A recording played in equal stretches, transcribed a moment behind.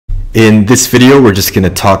In this video, we're just going to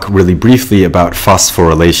talk really briefly about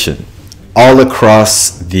phosphorylation. All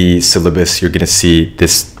across the syllabus, you're going to see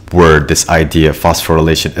this word, this idea,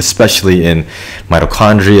 phosphorylation, especially in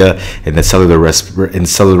mitochondria, in the cellular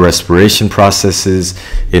respiration processes,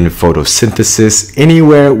 in photosynthesis,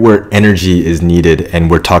 anywhere where energy is needed. And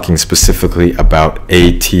we're talking specifically about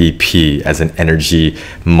ATP as an energy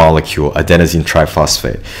molecule, adenosine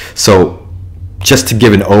triphosphate. So just to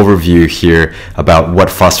give an overview here about what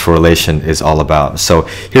phosphorylation is all about. So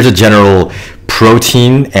here's a general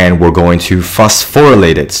protein, and we're going to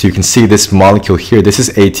phosphorylate it. So you can see this molecule here, this is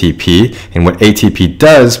ATP, and what ATP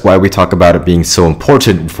does, why we talk about it being so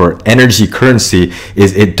important for energy currency,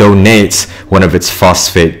 is it donates one of its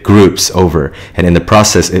phosphate groups over, and in the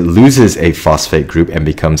process it loses a phosphate group and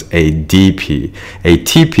becomes ADP.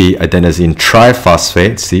 ATP, adenosine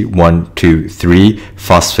triphosphate, see 1, 2, 3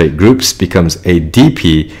 phosphate groups, becomes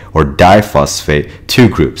ADP, or diphosphate, 2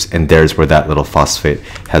 groups, and there's where that little phosphate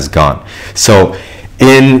has gone. So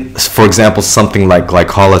in, for example, something like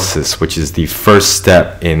glycolysis, which is the first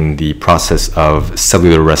step in the process of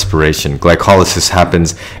cellular respiration. Glycolysis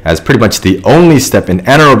happens as pretty much the only step in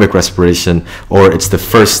anaerobic respiration, or it's the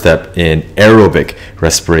first step in aerobic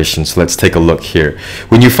respiration. So let's take a look here.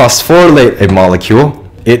 When you phosphorylate a molecule,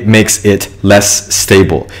 it makes it less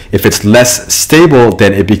stable. If it's less stable,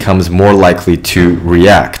 then it becomes more likely to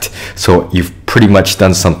react. So you've pretty much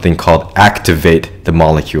done something called activate the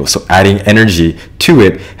molecule. So adding energy to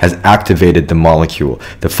it has activated the molecule.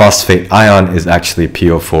 The phosphate ion is actually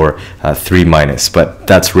PO4 3-, but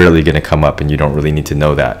that's rarely going to come up and you don't really need to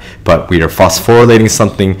know that. But we are phosphorylating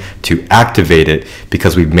something to activate it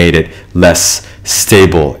because we've made it less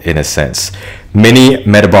stable in a sense. Many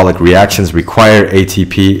metabolic reactions require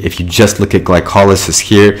ATP. If you just look at glycolysis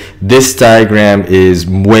here, this diagram is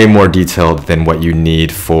way more detailed than what you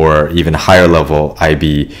need for even higher level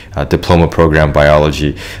IB diploma program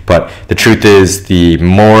biology. But the truth is, the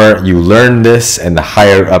more you learn this and the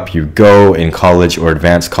higher up you go in college or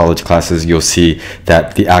advanced college classes, you'll see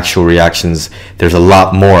that the actual reactions, there's a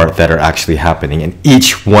lot more that are actually happening. And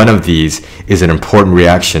each one of these is an important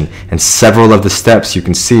reaction. And several of the steps you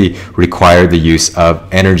can see require the use of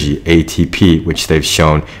energy, ATP, which they've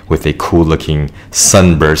shown with a cool looking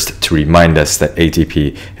sunburst to remind us that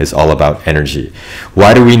ATP is all about energy.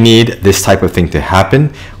 Why do we need this type of thing to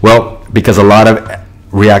happen? Well, because a lot of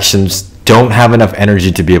reactions don't have enough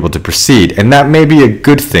energy to be able to proceed, and that may be a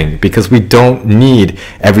good thing because we don't need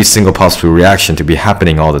every single possible reaction to be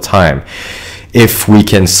happening all the time. If we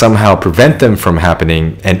can somehow prevent them from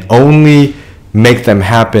happening and only make them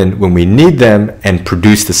happen when we need them and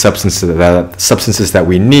produce the substances that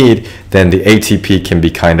we need, then the ATP can be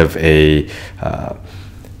kind of a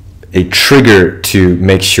trigger to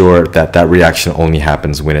make sure that that reaction only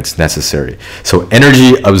happens when it's necessary. So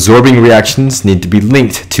energy absorbing reactions need to be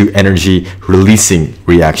linked to energy releasing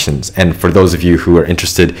reactions. And for those of you who are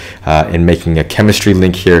interested in making a chemistry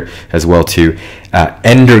link here as well too,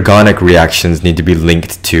 endergonic reactions need to be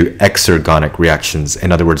linked to exergonic reactions.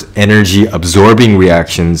 In other words, energy absorbing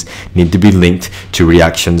reactions need to be linked to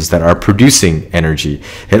reactions that are producing energy.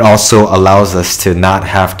 It also allows us to not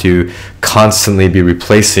have to constantly be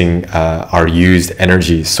replacing our used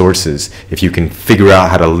energy sources. If you can figure out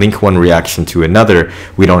how to link one reaction to another,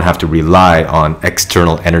 we don't have to rely on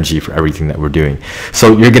external energy for everything that we're doing.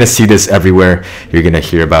 So you're going to see this everywhere. You're going to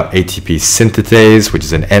hear about ATP synthase, which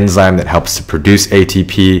is an enzyme that helps to produce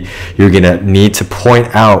ATP. You're going to need to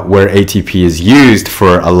point out where ATP is used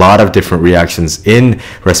for a lot of different reactions in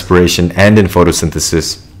respiration and in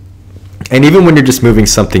photosynthesis. And even when you're just moving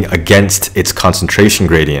something against its concentration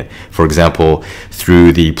gradient, for example,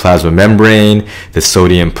 through the plasma membrane, the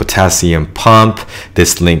sodium-potassium pump,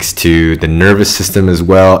 this links to the nervous system as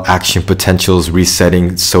well, action potentials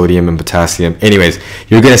resetting sodium and potassium. Anyways,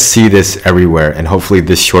 you're going to see this everywhere, and hopefully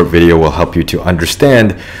this short video will help you to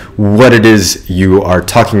understand what it is you are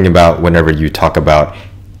talking about whenever you talk about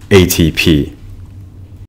ATP.